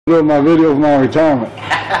Doing my video for my retirement.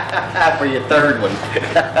 For your third one.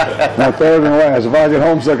 My third and last. If I get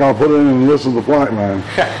homesick, I'll put it in and listen to the flight line.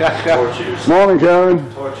 Morning,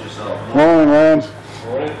 Kevin. Torch yourself. Morning, Lance.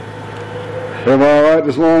 Morning. Everybody all right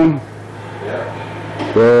this morning?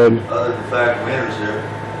 Yeah. Good. Other than the fact winter's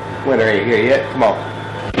here. Winter ain't here yet. Come on.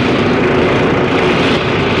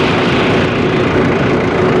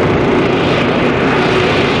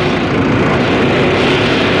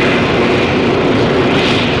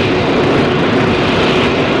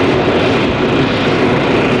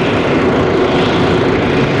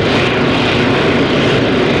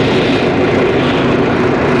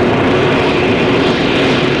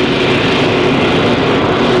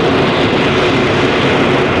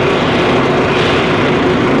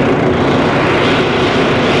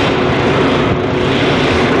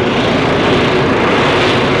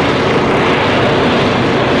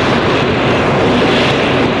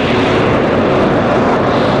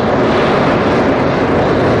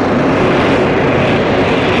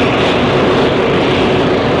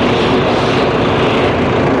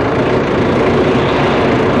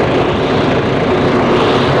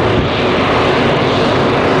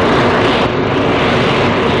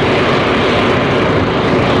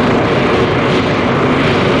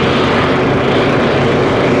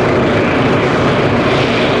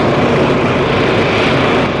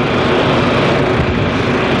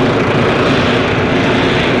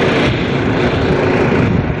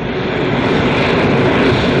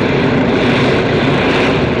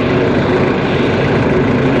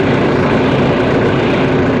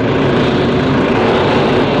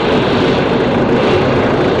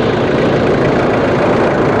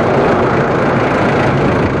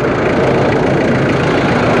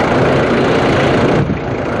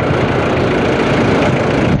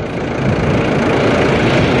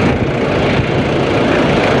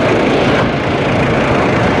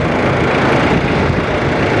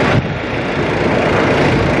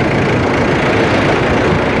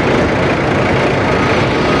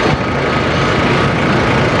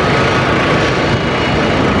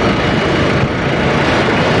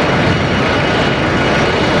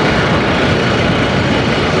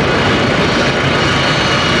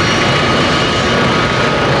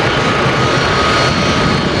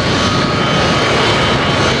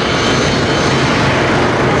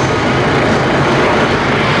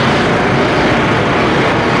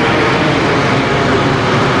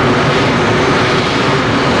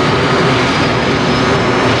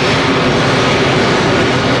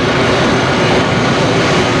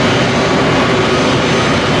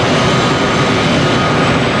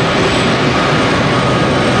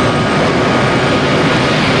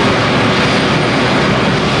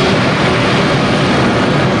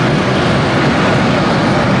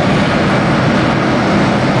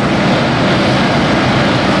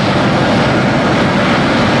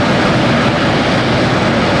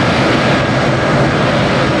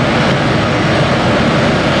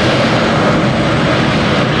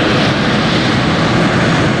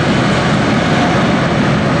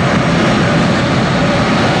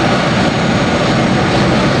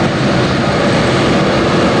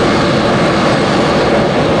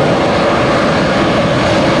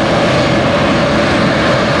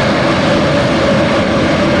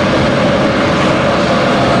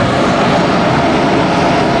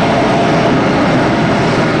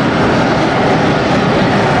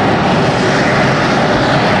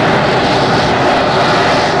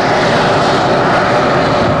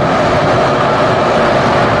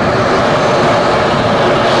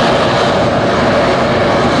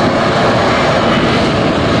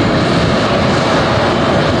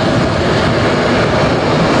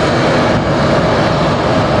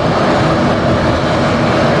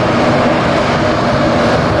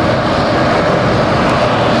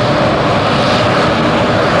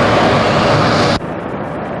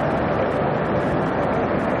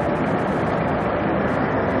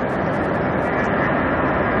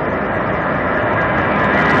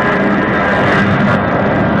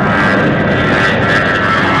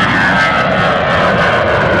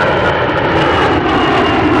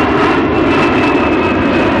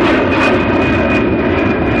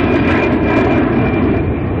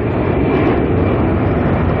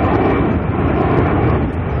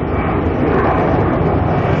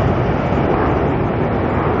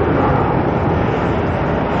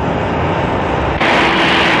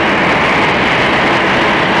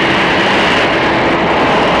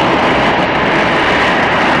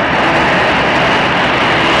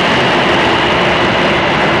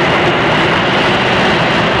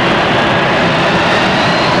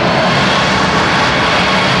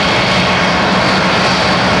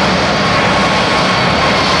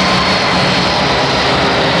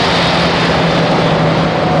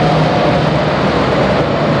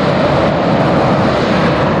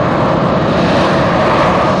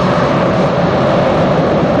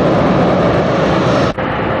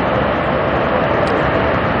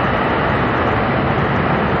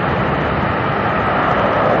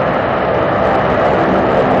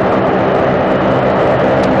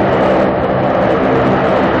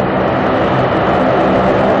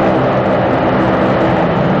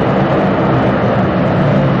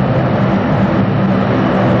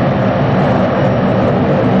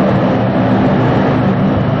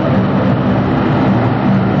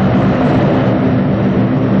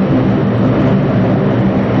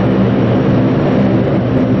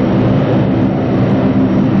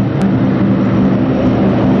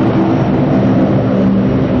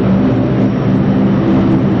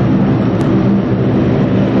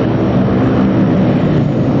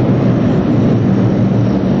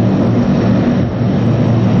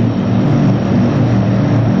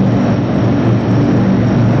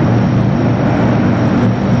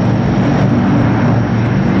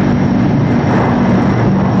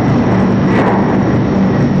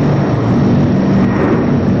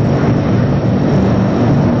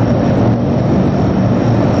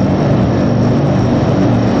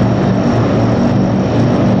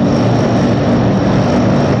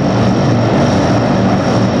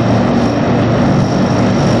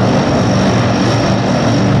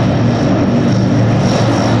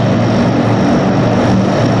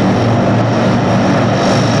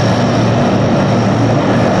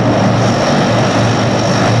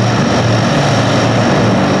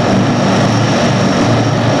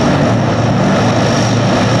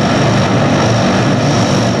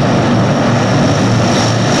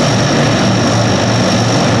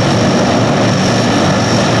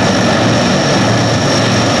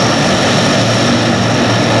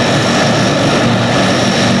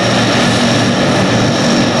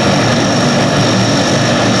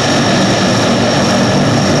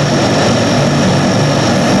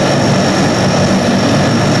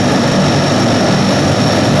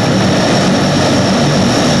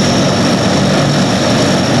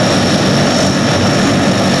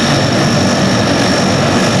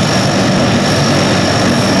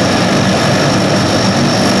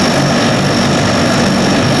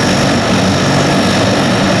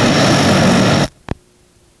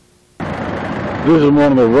 This is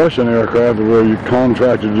one of the Russian aircraft where you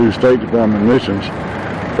contracted to do State Department missions,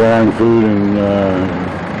 flying food and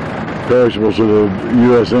perishables to the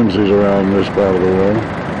U.S. embassies around this part of the world.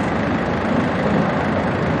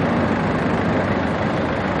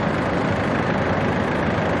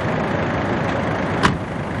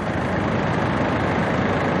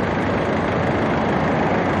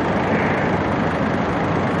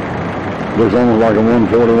 Looks almost like a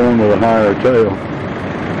 141 with a higher tail.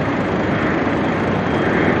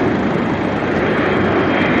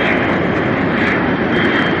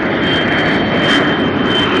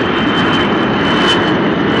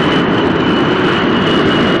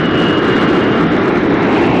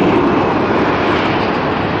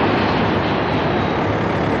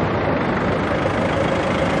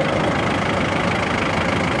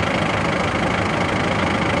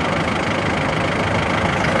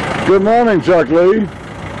 Good morning, Chuck Lee. Where's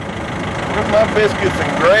my biscuits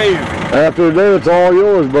and gravy? After today, it's all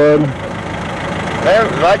yours, bud. Man,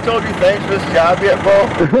 have I told you thanks for this job yet, Bo?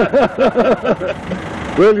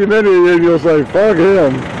 Well, you met him and you'll say, fuck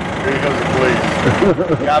him. Here goes the police.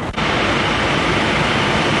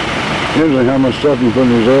 Usually how much stuff you put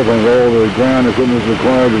in these airplanes, all the ground equipment is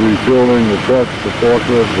required to refueling, the trucks, the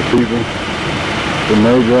forklifts, the people. It's a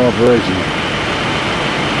major operation.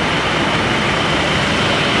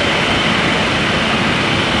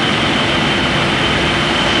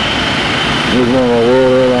 Here's one of our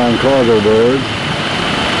World Airline cargo birds.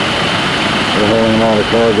 They're hauling a lot of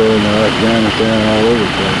cargo in Afghanistan and all over the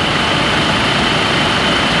place.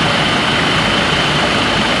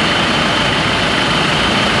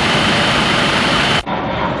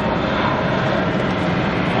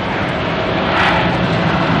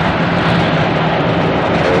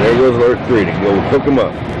 And there goes Earth 3 to go hook them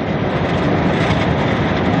up.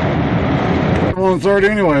 130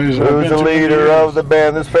 anyways. Who's the leader of the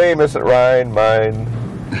band that's famous at RHEIN MAIN?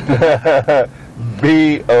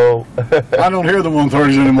 B.O. I don't hear the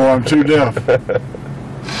 130s anymore. I'm too deaf.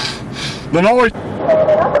 The noise.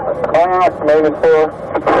 Main 4.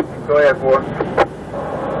 Go ahead, 4.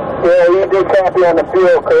 Yeah, you did copy on the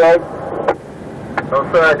field, correct? No,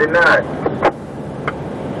 sir, I did not.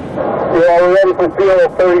 Yeah, we're ready for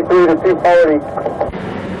field 33 to 240.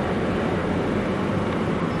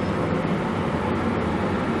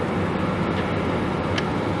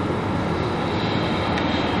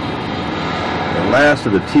 Last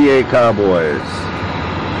of the TA Cowboys.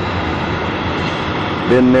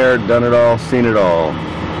 Been there, done it all, seen it all.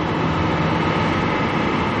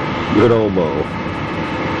 Good old Bo.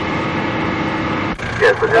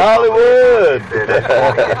 Yeah, so Hollywood!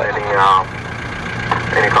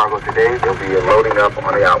 Any cargo today, they'll be loading up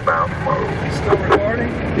on the outbound. Still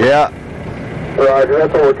recording? Yeah. Roger,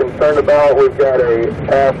 that's what we're concerned about. We've got a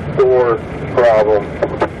aft door problem.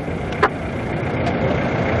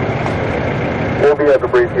 We'll be able to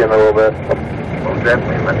brief you in a little bit. Well,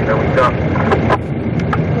 definitely. Let me know when you come.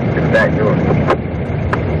 Get the back door.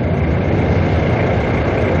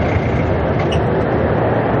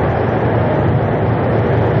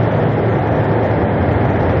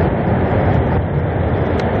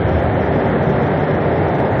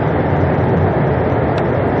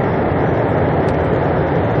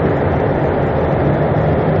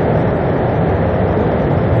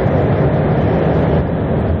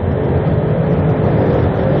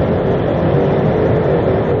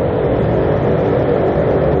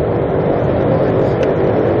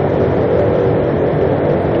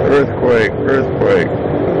 Earthquake.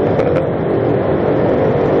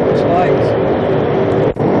 It's lights.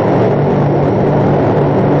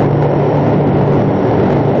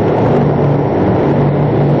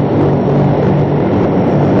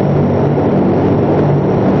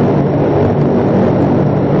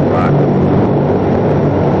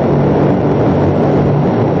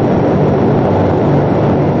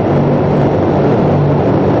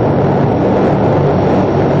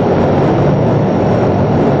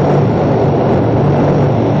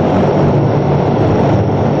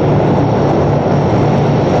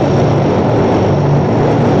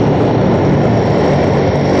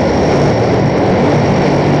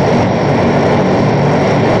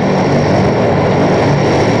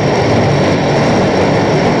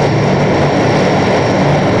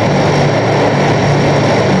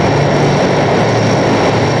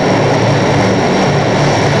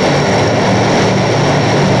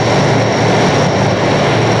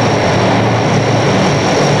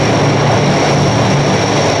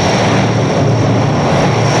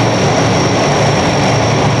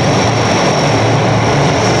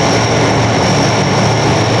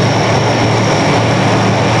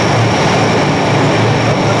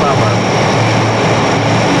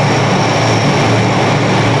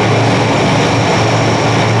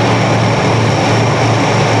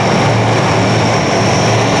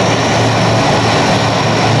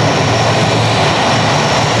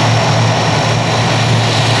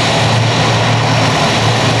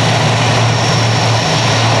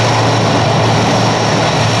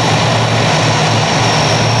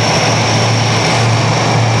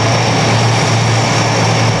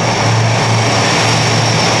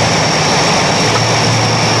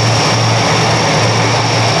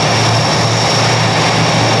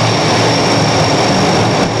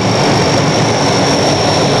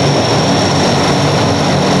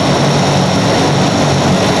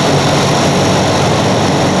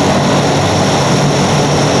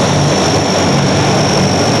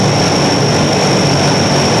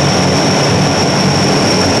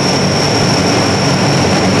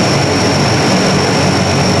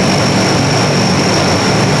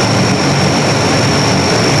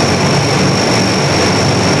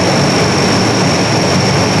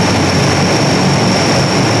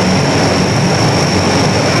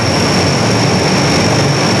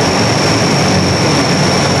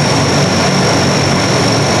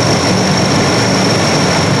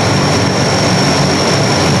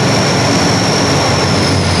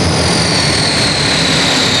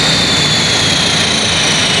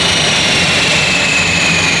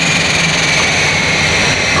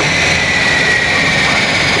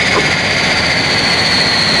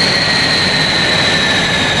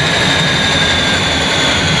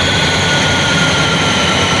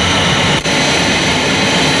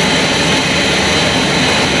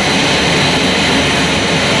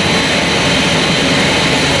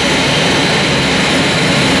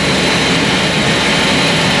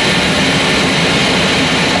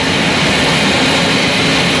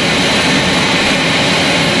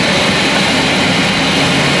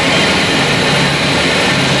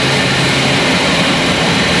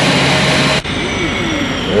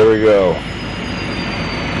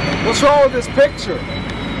 wrong with this picture?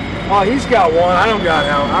 Oh, he's got one. I don't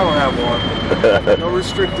have one. No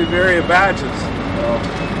restricted area badges.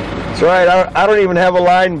 That's right. I don't even have a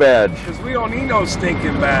line badge. Because we don't need no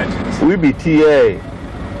stinking badges. We be TA.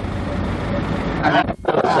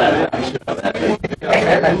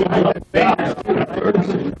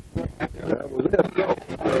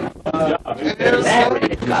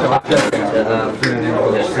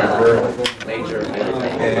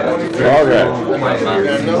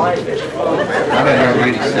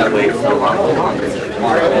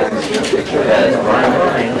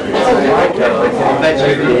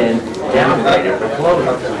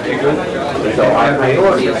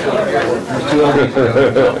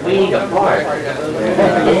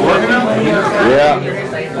 Yeah.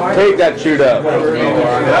 Take that shoot up.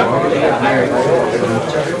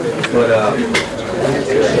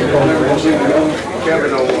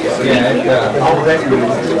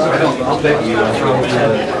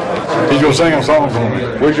 He's gonna sing a song for me.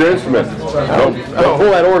 Where's your instrument? Don't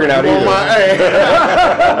pull that organ out either.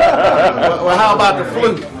 Well, how about the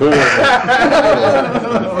flute?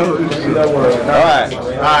 All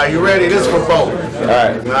right. You ready? This is for both. All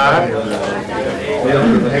right. All right.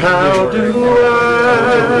 How do I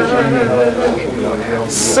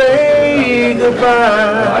say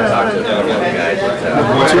goodbye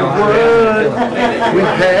to what we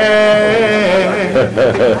had?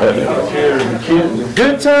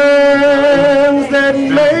 Good times that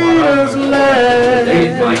made us laugh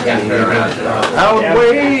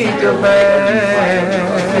outweigh the bad.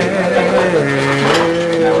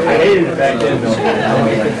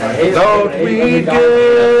 Thought we'd get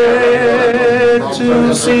to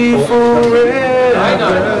see forever,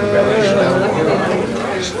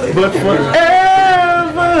 but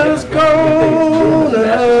forever's gone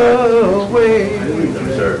away,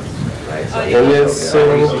 and it's so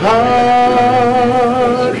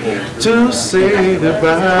hard to say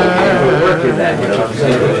goodbye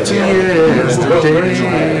to yesterday.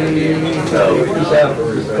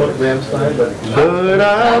 But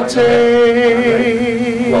I'll take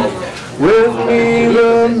with me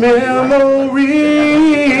the memories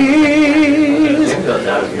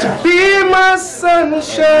to be my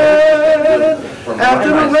sunshine after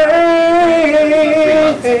the rain.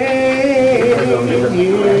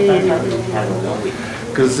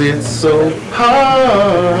 'Cause it's so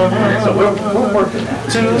hard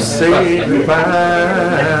to say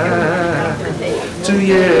goodbye to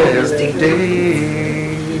yesterday.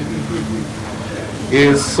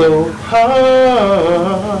 It's so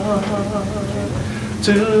hard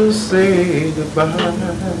to say goodbye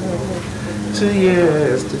to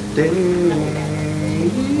yesterday.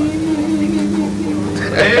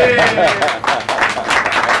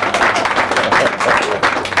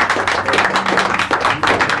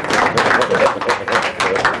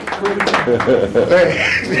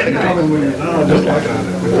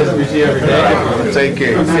 Take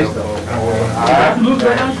care.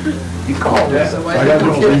 You called us.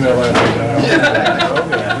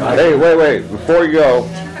 Hey, wait. Before you go.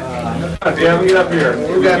 Yeah, we get up here.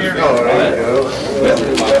 We got to go.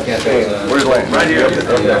 Where's Lane? Right here.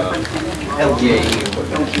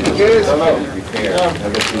 Yes.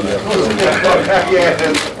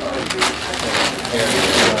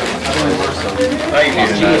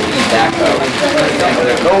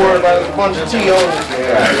 Don't worry about it. A bunch of tea on it.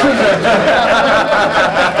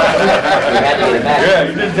 Yeah,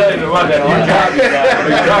 you didn't tell you about that.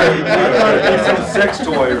 It's a sex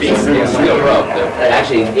toy or something.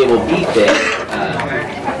 Actually, it will be there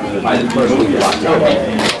by the first week of October.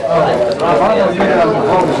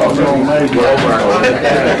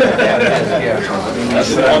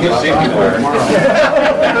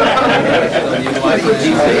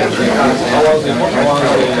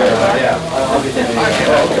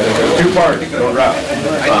 Two parts, don't drop.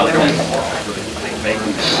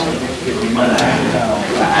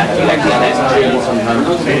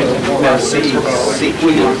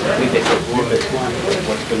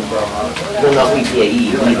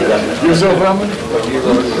 Yourself, Raman?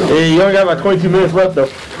 Hey, you only got about 22 minutes left though.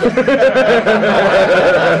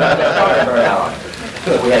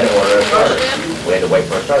 We had to order a starter. We had to wait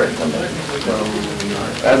for a starter to come in.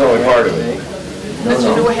 That's only part of it. Here's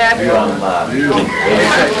what happened.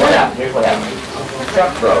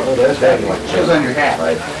 Truck broke. Shows on your hat,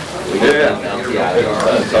 right?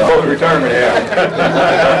 Full retirement, yeah.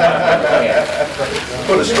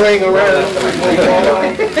 Put a string around it.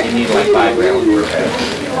 You need like 5 grams worth of it.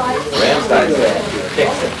 Ramstein said, fix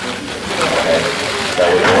it. Okay. So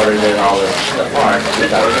we ordered in all the parts. We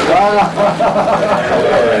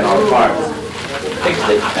ordered in all the parts. Fixed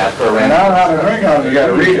it, asked for a Ramstein. Now how to drink on it, you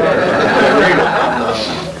gotta read it.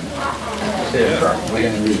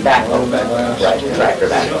 backhoe, right, tractor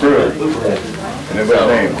backhoe. And it was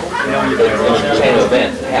named. It's a chain of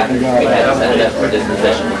events that happened. We had to send it up for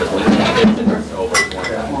disposition because we can't it over one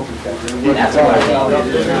time. And that's why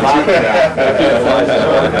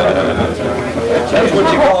That's what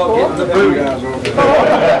you call getting the boot.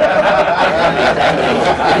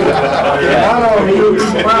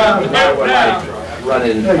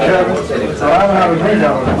 running. I don't have a drink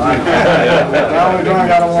out of it. I only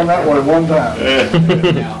drank out of one that way one time.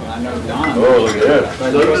 Oh, look at that.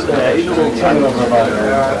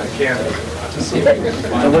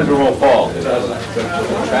 The winter won't fall. We're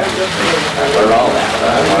all that.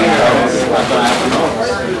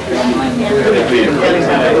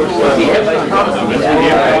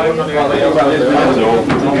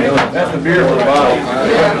 That's the beer for the bottle.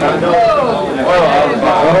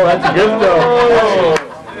 Oh, that's good though.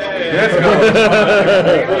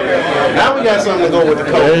 Now we got something to go with the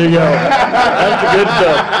coat. There you go. That's the good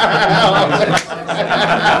stuff.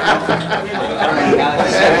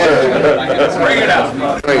 Bring it out. All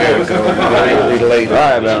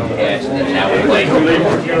right, man. Now we're waiting.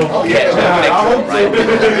 Catch up, fix them, right?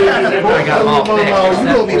 I got them all fixed. You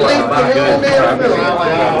gonna be late for hell there.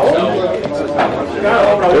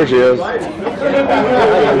 There she is.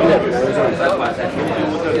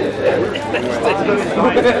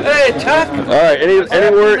 Hey, Chuck. All right.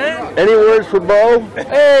 Any words for Bo?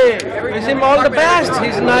 Hey, wish him all the best.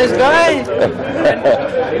 He's a nice guy.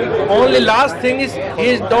 And only last thing is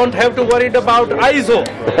he don't have to worry about ISO.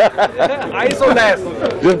 ISO less.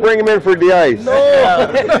 Just bring him in for de-ice. No.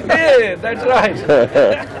 Hey, that's right.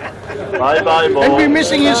 Bye, Bo. And we're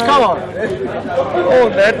missing his car. Oh,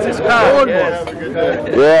 that's his car. Yes.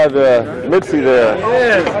 Yeah, the Mitzi there.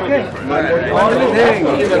 Yes. Only thing,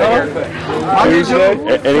 you know.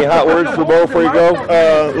 Any hot words for Bo before you go?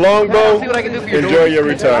 Longbow, enjoy your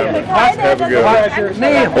retirement. Have a good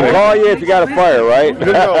one. We'll call you if you got a fire, right?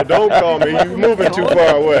 No, don't call me. You're moving too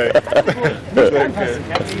far away.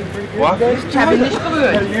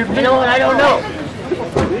 You know what? I don't know.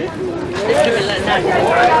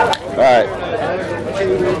 All right.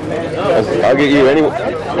 I'll get you any.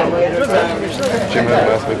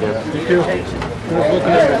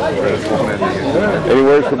 Any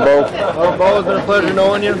words for Bo? Well, Bo, it's been a pleasure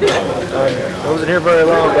knowing you. I wasn't here very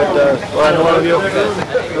long, but well, I know one of you.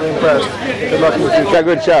 Really impressed. Good luck with you. Got a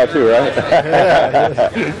good chow too, right?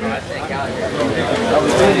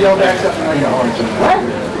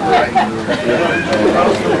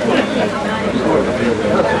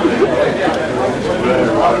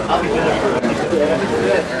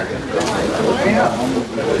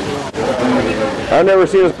 I've never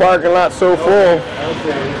seen this parking lot so full.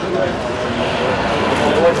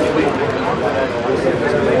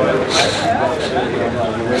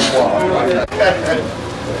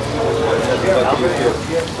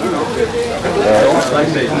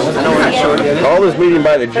 Call this meeting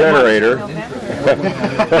by the generator.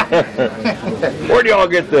 Where do y'all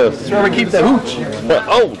get this? That's where we keep the hooch.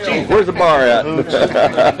 Oh, geez, where's the bar at?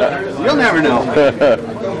 You'll never know.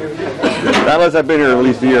 Not unless I've been here at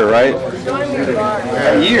least a year, right?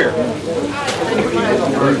 A year.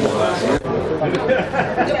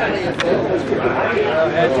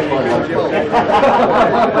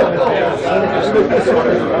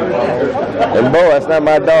 And Bo, that's not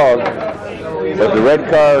my dog. But the red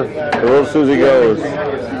car, the little Susie goes.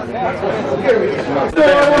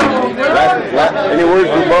 Any words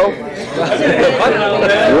for Bo?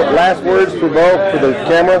 Last words for Bo for the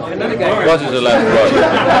camera? Was ist der last word?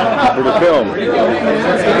 For the film.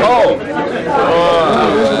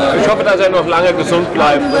 Ich hoffe, dass noch lange gesund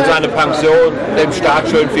bleibt und seine Pension dem Staat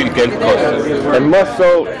schön viel Geld kostet. And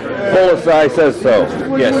Musso Polisai says so.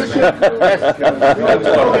 Yes.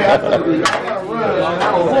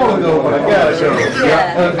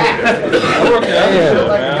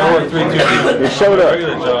 You showed up.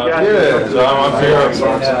 Yeah, so I'm up here.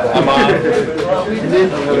 I'm on.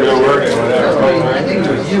 We're working.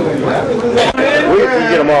 We can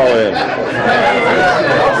get them all in.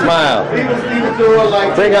 Smile.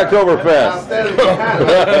 Think Oktoberfest. I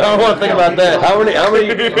don't want to think about that. How many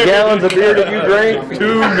gallons of beer did you drink?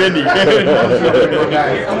 Too many.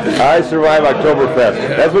 I survived Oktoberfest.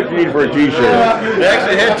 That's what you need for a t-shirt. They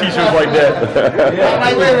actually had t-shirts like that.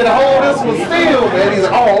 Like, wait a minute, hold this one still, man. He's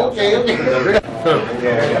like, oh, okay.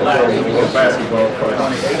 Basketball player.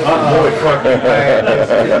 Boy, fucking fast.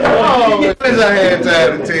 Oh, I had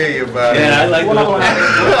time to tell you about it. Yeah, I like the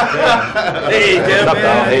Hey, Jim.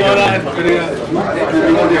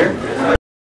 Hey,